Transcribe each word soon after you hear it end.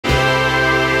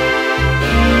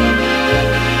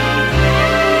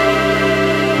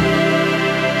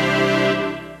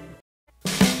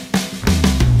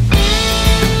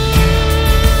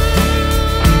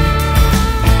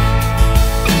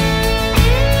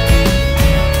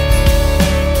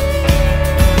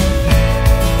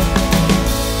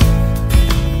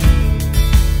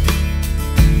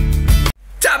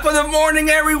morning,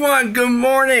 everyone. Good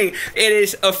morning. It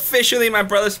is officially my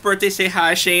brother's birthday. Say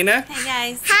hi, Shayna. Hey,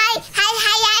 guys. Hi.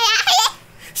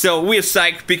 So we're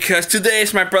psyched because today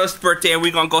is my brother's birthday and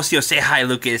we're going to go see him. Say hi,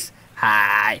 Lucas.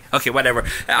 Hi. Okay, whatever.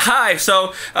 Hi.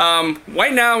 So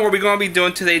right now what we're going to be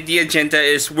doing today, the agenda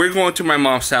is we're going to my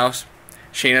mom's house.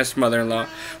 Shayna's mother-in-law.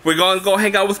 We're going to go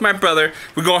hang out with my brother.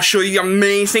 We're going to show you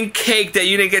amazing cake that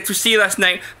you didn't get to see last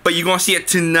night, but you're going to see it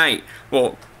tonight.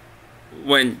 Well,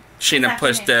 when Shayna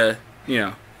puts the,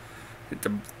 the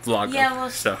vlog up. Well,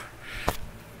 so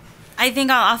I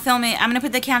think I'll film it. I'm going to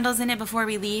put the candles in it before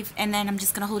we leave, and then I'm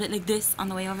just going to hold it like this on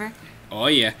the way over. Oh,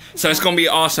 yeah. So it's going to be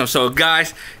awesome. So,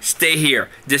 guys, stay here.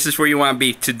 This is where you want to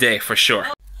be today, for sure.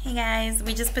 Hey, guys.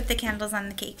 We just put the candles on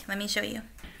the cake. Let me show you.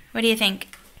 What do you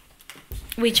think?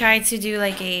 We tried to do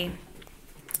like a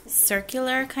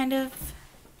circular kind of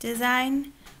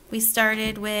design. We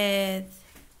started with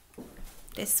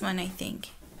this one, I think.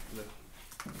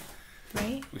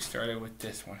 Right? We started with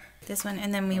this one. This one,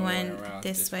 and then we went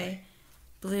this way.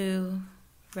 Blue,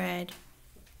 red,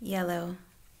 yellow,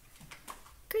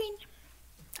 green.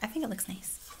 I think it looks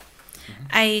nice.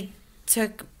 I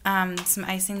took some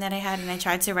icing that I had and I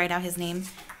tried to write out his name,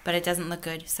 but it doesn't look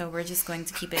good. So we're just going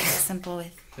to keep it simple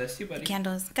with bless you, buddy.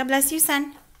 Candles. God bless you,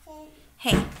 son.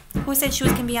 Hey, who said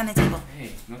shoes can be on the table? Hey,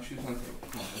 no shoes on the table.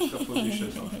 Come on, let's go put your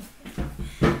shoes on.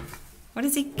 What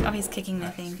is he? Oh, he's kicking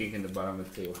the thing. He's kicking the bottom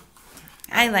of the table.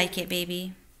 I like it,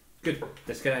 baby. Good.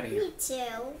 Let's get out of here. Me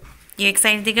too. You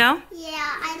excited to go? Yeah,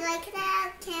 I like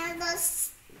that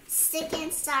candles stick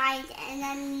inside and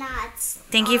then nuts.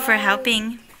 Thank you for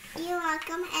helping. You're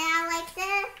welcome. And I like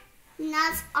the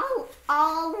nuts all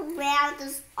around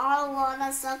this, all over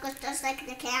the circle, just like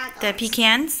the candles. The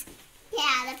pecans?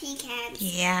 Yeah, the pecans.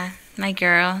 Yeah, my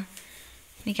girl.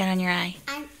 What you got on your eye?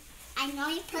 I know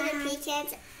you put the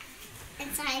pecans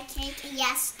inside a cake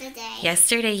yesterday.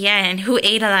 Yesterday, yeah. And who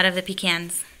ate a lot of the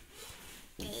pecans?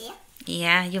 Yeah.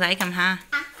 Yeah, you like them, huh?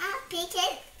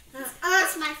 Pecan.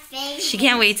 It's my favorite. She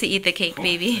can't wait to eat the cake,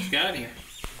 baby. Let's get out of here.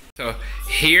 So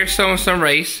here's some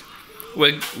rice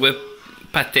with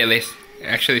pateles.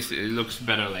 Actually, it looks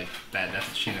better like that. That's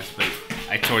Shayna's plate.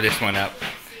 I tore this one up.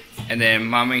 And then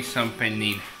mom made some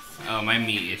pernil. Oh, my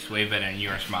meat is way better than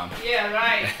yours, mom. Yeah,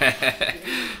 right.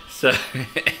 So.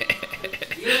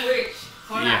 You're rich.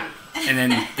 Hold yeah. on. And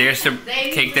then there's the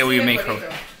cake that we make.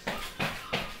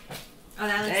 Oh,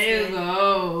 that looks There you good.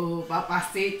 go,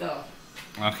 papacito.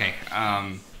 Okay.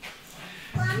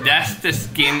 That's the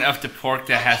skin of the pork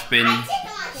that has been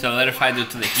solidified due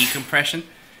to the heat compression.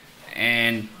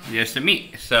 And there's the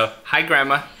meat. So, hi,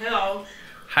 Grandma. Hello.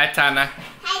 Hi, Tana.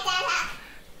 Hi, Dada.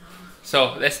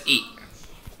 So, let's eat.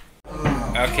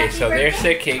 Okay, so there's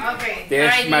the cake. Okay.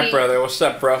 There's Alright, my Dee. brother. What's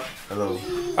up, bro? Hello.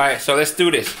 Alright, so let's do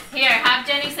this. Here, have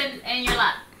Jenny sit in your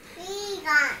lap.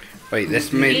 Wait, let's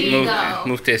Here you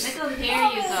move go. this. Here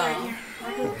you go.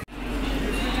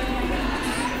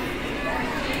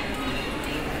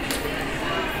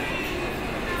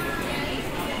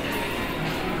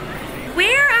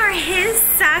 Where are his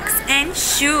socks and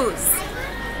shoes?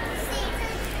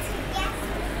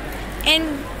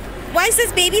 And why is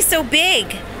this baby so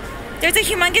big? There's a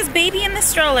humongous baby in the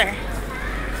stroller.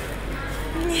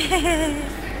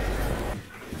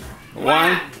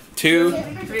 1, 2,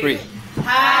 3.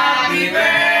 Happy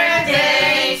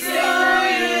birthday to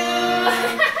you.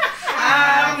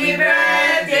 Happy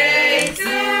birthday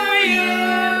to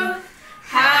you.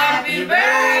 Happy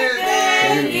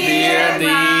birthday, dear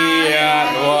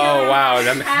Mama. Whoa, wow.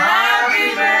 Happy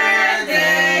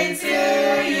birthday to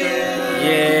you.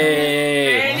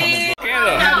 Yay.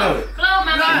 Candle. Blow,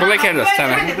 Mama. Blow the candles,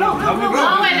 Tana.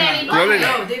 Blow it, Daddy. Blow Blow it.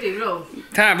 it. Did it blow?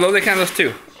 Tana, blow the candles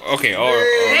too. Okay, oh,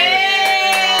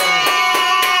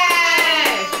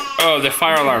 the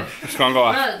fire alarm. It's gonna go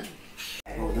off.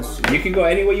 Look. You can go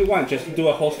anywhere you want. Just do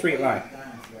a whole straight line.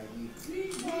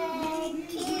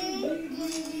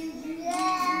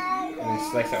 And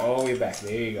slice it all the way back.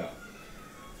 There you go.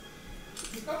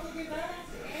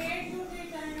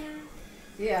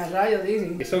 Yeah, Rayo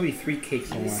dizzy. It's only 3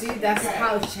 cakes in You one. see, that's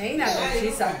how Shayna goes.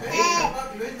 She's a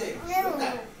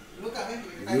baker.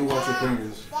 You wash your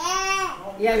fingers.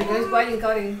 Yeah, because it's white and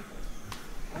cutting.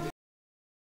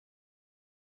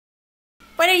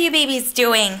 What are you babies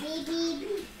doing?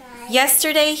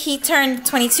 Yesterday he turned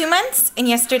 22 months and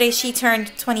yesterday she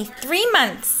turned 23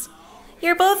 months.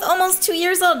 You're both almost 2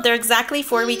 years old. They're exactly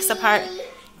 4 weeks apart.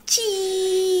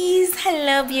 Cheese.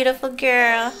 Hello, beautiful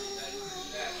girl.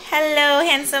 Hello,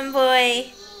 handsome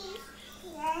boy.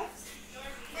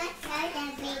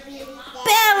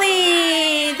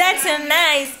 Belly. That's a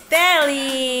nice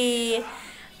belly.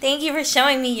 Thank you for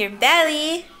showing me your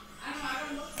belly.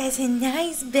 That's a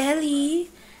nice belly.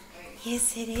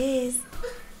 Yes, it is.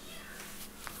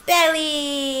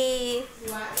 Belly.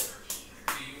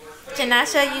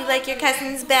 Janasha, you like your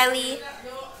cousin's belly?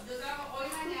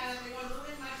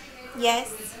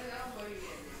 Yes.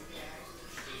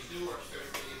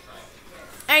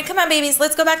 Alright, come on, babies.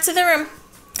 Let's go back to the room.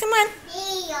 Come on.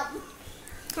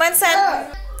 Come on,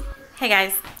 son. Hey,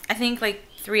 guys. I think like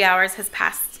 3 hours has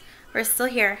passed. We're still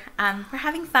here. We're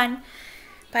having fun.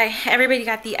 But everybody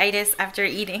got the itis after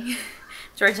eating.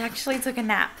 George actually took a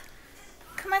nap.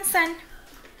 Come on, son.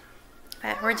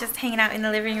 But we're just hanging out in the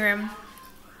living room.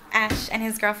 Ash and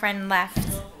his girlfriend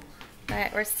left.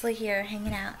 But we're still here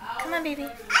hanging out. Come on, baby.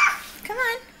 Come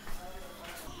on.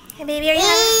 Hey, baby, are you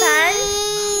having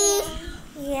fun?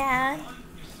 Yeah.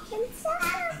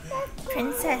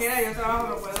 Princess.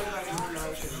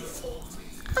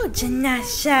 Oh,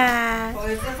 Janasha.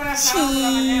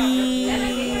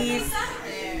 Cheese.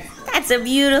 That's a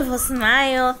beautiful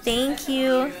smile. Thank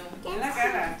you.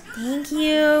 Thank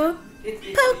you.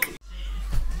 Poke.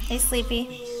 Hey,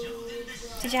 Sleepy.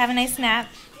 Did you have a nice nap?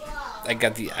 I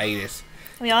got the itis.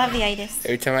 We all have the itis.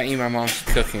 Every time I eat my mom's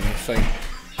cooking, it's like,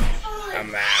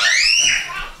 I'm out.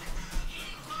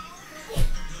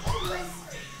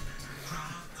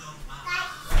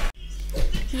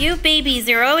 You babies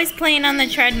are always playing on the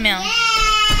treadmill.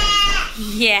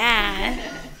 Yeah.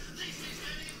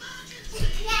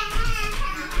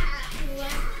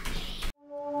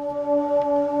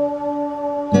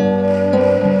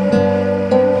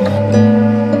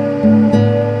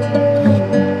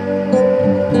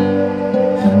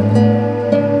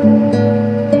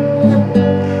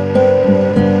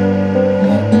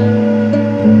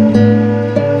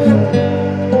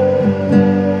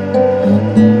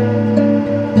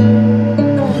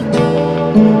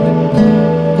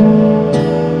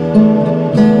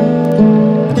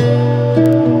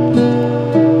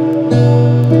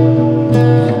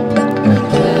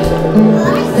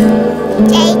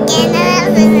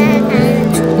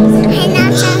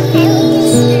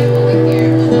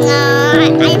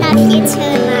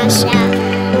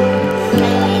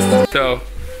 So,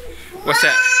 what's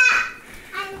that?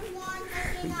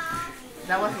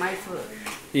 That was my food.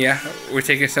 Yeah, we're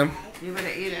taking some. You better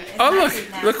eat it. Oh,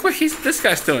 look what this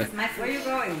guy's doing. Where are you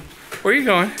going? Where are you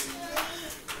going?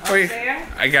 Where you? There?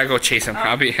 I gotta go chase him.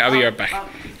 I'll be right back.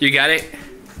 You got it?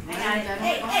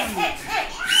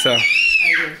 So,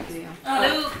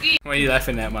 what are you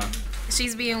laughing at, Mom?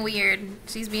 She's being weird.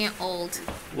 She's being old.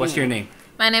 What's your name?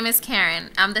 My name is Karen.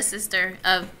 I'm the sister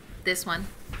of this one.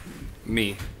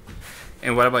 Me.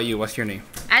 And what about you? What's your name?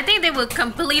 I think they would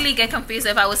completely get confused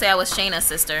if I would say I was Shayna's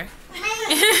sister.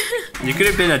 You could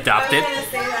have been adopted.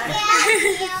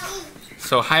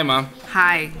 So, hi, Mom.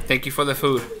 Hi. Thank you for the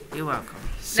food. You're welcome.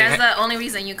 That's the only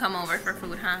reason you come over for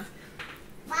food, huh?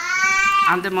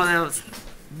 I'm the mother of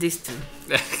these two.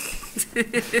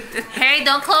 Hey,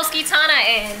 don't close Kitana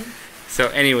in. So,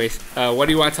 anyways, what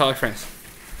do you want to tell our friends?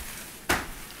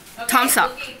 Thumbs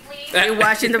up. You're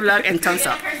watching the vlog and thumbs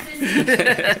up.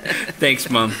 Thanks,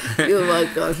 Mom. You're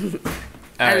welcome.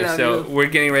 Alright, love so you. we're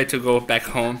getting ready to go back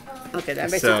home. Okay,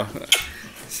 that makes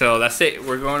So that's it.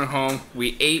 We're going home.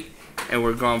 We ate, and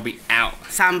we're going to be out.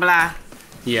 Sambla.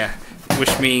 Yeah,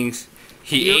 which means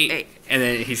he You ate, ate. and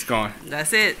then he's gone.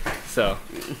 That's it. So,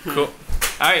 cool.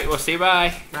 Alright, we'll say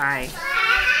bye. Bye.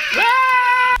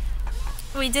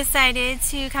 We decided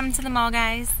to come to the mall,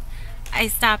 guys. We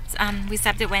stopped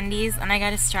at Wendy's and I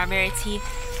got a strawberry tea.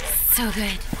 So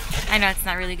good. I know it's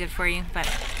not really good for you, but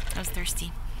I was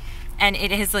thirsty. And it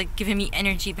has like given me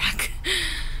energy back.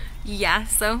 Yeah,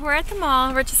 so we're at the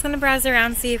mall. We're just gonna browse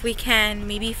around, see if we can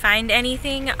maybe find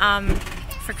anything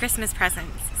for Christmas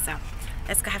presents. So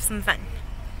let's go have some fun.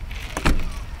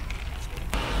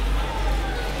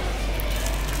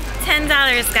 $10,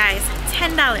 guys.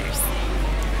 $10.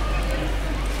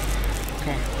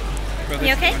 Come on. Brother.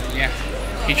 You okay? Yeah.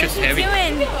 He's just heavy. What are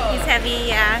you doing? He's heavy,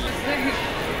 yeah.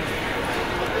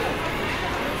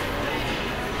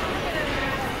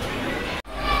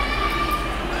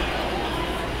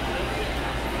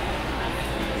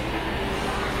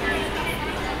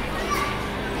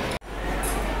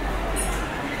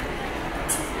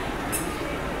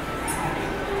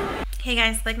 Hey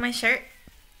guys, like my shirt?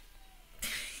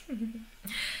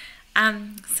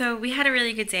 So we had a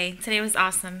really good day. Today was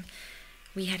awesome.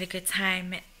 We had a good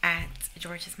time at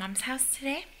George's mom's house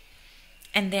today.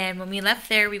 And then when we left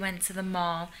there, we went to the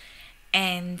mall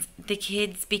and the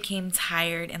kids became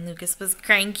tired and Lucas was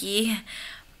cranky.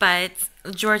 But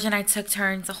George and I took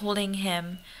turns holding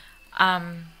him.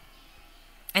 And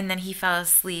then he fell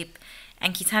asleep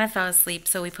and Kitana fell asleep,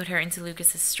 so we put her into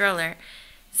Lucas's stroller.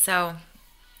 So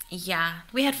Yeah,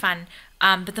 we had fun.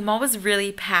 But the mall was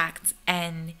really packed,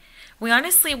 and we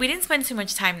didn't spend too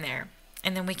much time there.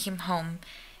 And then we came home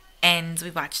and we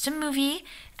watched a movie,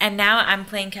 and now I'm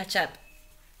playing catch up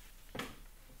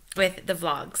with the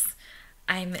vlogs.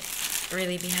 I'm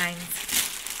really behind.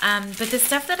 But the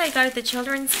stuff that I got at the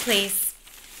children's place,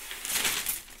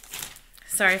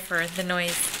 sorry for the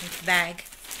noise with the bag.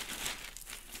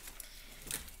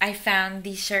 I found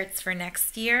these shirts for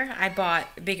next year. I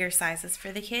bought bigger sizes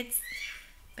for the kids.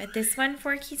 But this one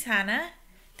for Kitana,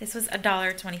 this was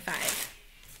 $1.25.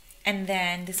 And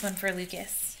then this one for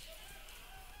Lucas.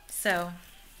 So,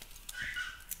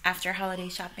 after holiday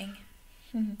shopping.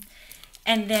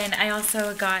 And then I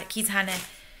also got Kitana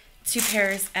 2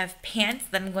 pairs of pants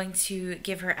that I'm going to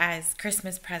give her as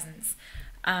Christmas presents.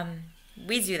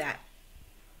 We do that.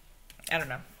 I don't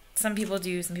know. Some people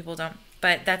do, some people don't.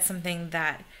 But that's something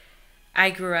that I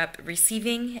grew up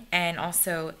receiving and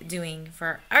also doing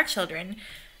for our children.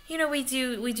 You know, we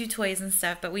do toys and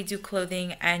stuff, but we do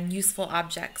clothing and useful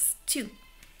objects too.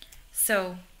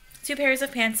 So, 2 pairs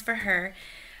of pants for her.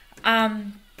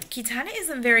 Kitana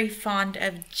isn't very fond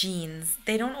of jeans.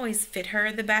 They don't always fit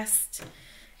her the best.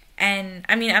 And,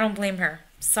 I mean, I don't blame her.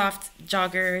 Soft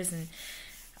joggers and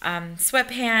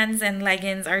sweatpants and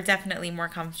leggings are definitely more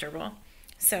comfortable.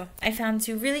 So, I found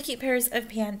 2 really cute pairs of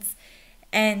pants.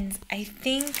 And I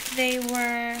think they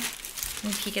were... Let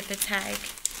me peek at the tag.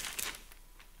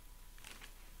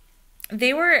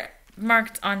 They were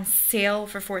marked on sale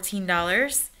for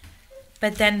 $14.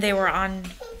 But then they were on...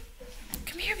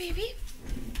 Come here, baby.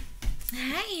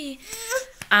 Hi.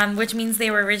 Which means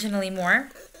they were originally more.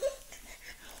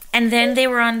 And then they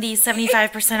were on the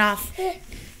 75% off.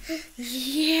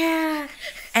 Yeah.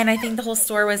 And I think the whole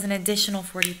store was an additional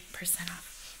 40% off.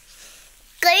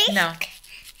 No.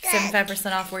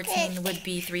 75% off 14 would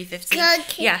be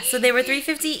 $3.50. Yeah, so they were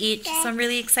 $3.50 each. So I'm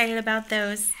really excited about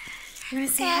those. You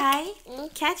want to say hi?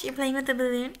 Catch, you're playing with the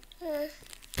balloon?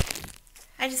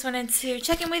 I just wanted to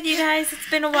check in with you guys. It's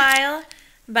been a while.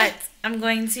 But I'm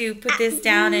going to put this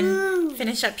down and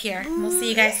finish up here. And we'll see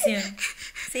you guys soon.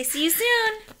 Say see you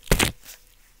soon.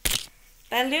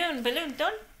 Balloon.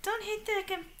 Don't hit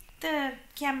the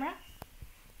camera.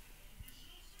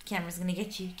 Camera's gonna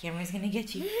get you. Camera's gonna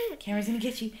get you. Camera's gonna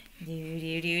get you.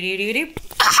 Do.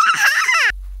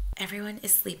 Everyone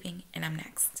is sleeping and I'm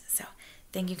next. So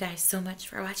thank you guys so much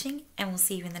for watching and we'll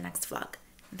see you in the next vlog.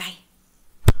 Bye.